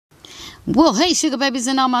Well, hey, sugar babies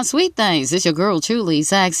and all my sweet things. It's your girl, truly,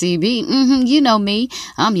 Saxy B. You know me.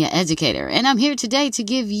 I'm your educator, and I'm here today to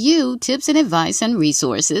give you tips and advice and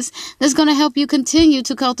resources that's going to help you continue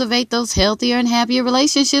to cultivate those healthier and happier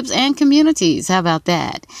relationships and communities. How about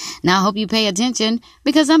that? Now, I hope you pay attention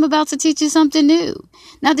because I'm about to teach you something new.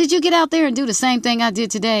 Now, did you get out there and do the same thing I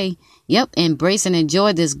did today? Yep, embrace and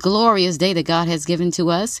enjoy this glorious day that God has given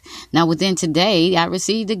to us. Now, within today, I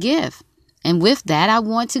received a gift. And with that, I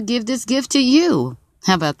want to give this gift to you.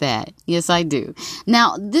 How about that? Yes, I do.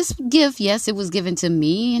 Now, this gift, yes, it was given to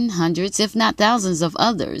me and hundreds, if not thousands of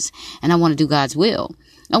others. And I want to do God's will.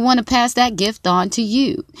 I want to pass that gift on to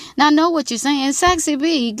you. Now, I know what you're saying. Saxy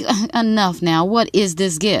B, enough now. What is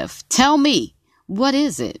this gift? Tell me. What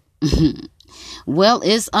is it? Well,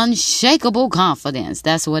 it's unshakable confidence.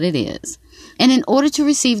 That's what it is. And in order to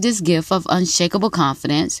receive this gift of unshakable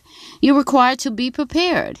confidence, you're required to be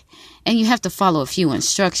prepared. And you have to follow a few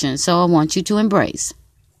instructions, so I want you to embrace.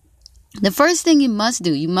 The first thing you must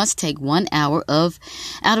do, you must take 1 hour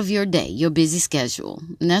out of your day, your busy schedule.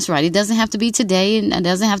 And that's right. It doesn't have to be today and it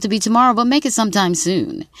doesn't have to be tomorrow, but make it sometime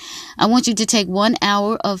soon. I want you to take 1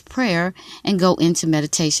 hour of prayer and go into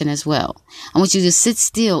meditation as well. I want you to sit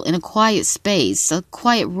still in a quiet space, a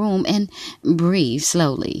quiet room, and breathe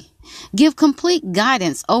slowly. Give complete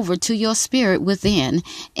guidance over to your spirit within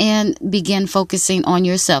and begin focusing on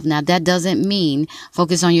yourself. Now, that doesn't mean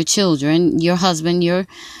focus on your children, your husband, your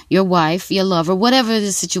wife, your lover, whatever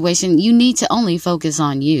the situation. You need to only focus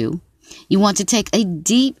on you. You want to take a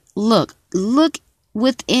deep look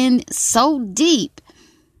within so deep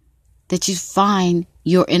that you find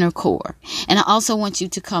your inner core. And I also want you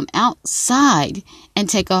to come outside and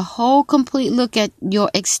take a whole complete look at your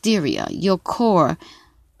exterior, your core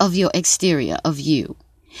of your exterior of you,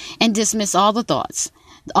 and dismiss all the thoughts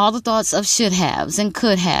of should haves and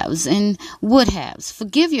could haves and would haves.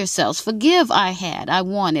 Forgive yourselves. Forgive I had, I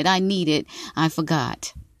wanted, I needed, I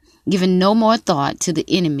forgot. Giving no more thought to the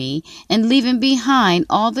enemy and leaving behind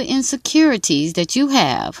all the insecurities that you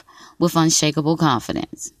have with unshakable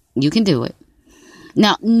confidence. You can do it.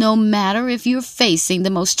 Now, no matter if you're facing the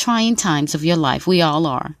most trying times of your life, we all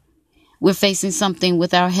are. We're facing something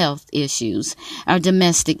with our health issues, our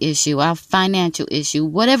domestic issue, our financial issue,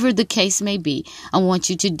 whatever the case may be. I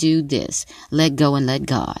want you to do this. Let go and let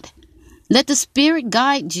God. Let the Spirit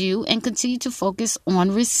guide you and continue to focus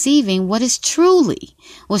on receiving what's truly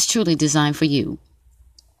designed for you.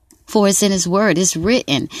 For it's in His Word, it's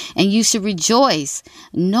written, and you should rejoice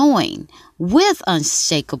knowing with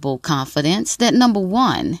unshakable confidence that, number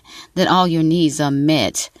one, that all your needs are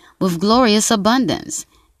met with glorious abundance.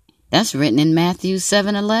 That's written in Matthew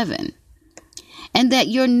 7:11. And that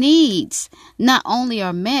your needs not only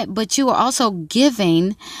are met, but you are also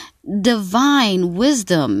giving divine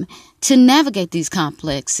wisdom to navigate these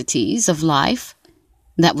complexities of life.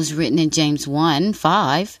 That was written in James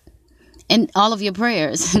 1:5. And all of your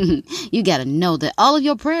prayers, you got to know that all of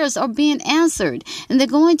your prayers are being answered. And they're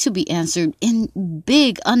going to be answered in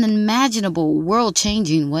big, unimaginable,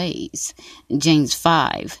 world-changing ways. James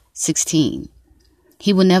 5:16.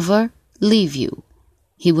 He will never leave you.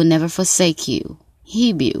 He will never forsake you.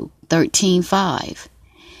 Hebrews 13:5.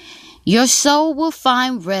 Your soul will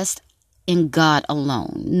find rest in God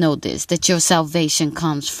alone. Know this, that your salvation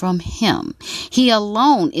comes from Him. He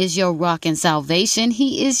alone is your rock and salvation.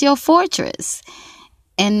 He is your fortress.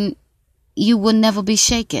 And you will never be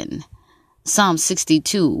shaken. Psalm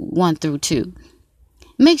 62:1-2.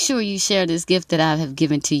 Make sure you share this gift that I have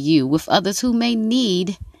given to you with others who may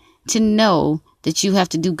need to know that you have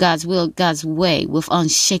to do God's will, God's way with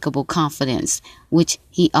unshakable confidence, which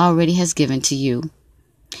He already has given to you.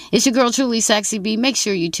 It's your girl, truly, Saxy B. Make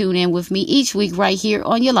sure you tune in with me each week right here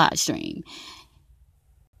on your live stream.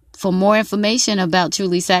 For more information about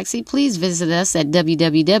Truly Saxy, please visit us at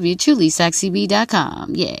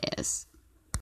www.trulysaxyb.com. Yes.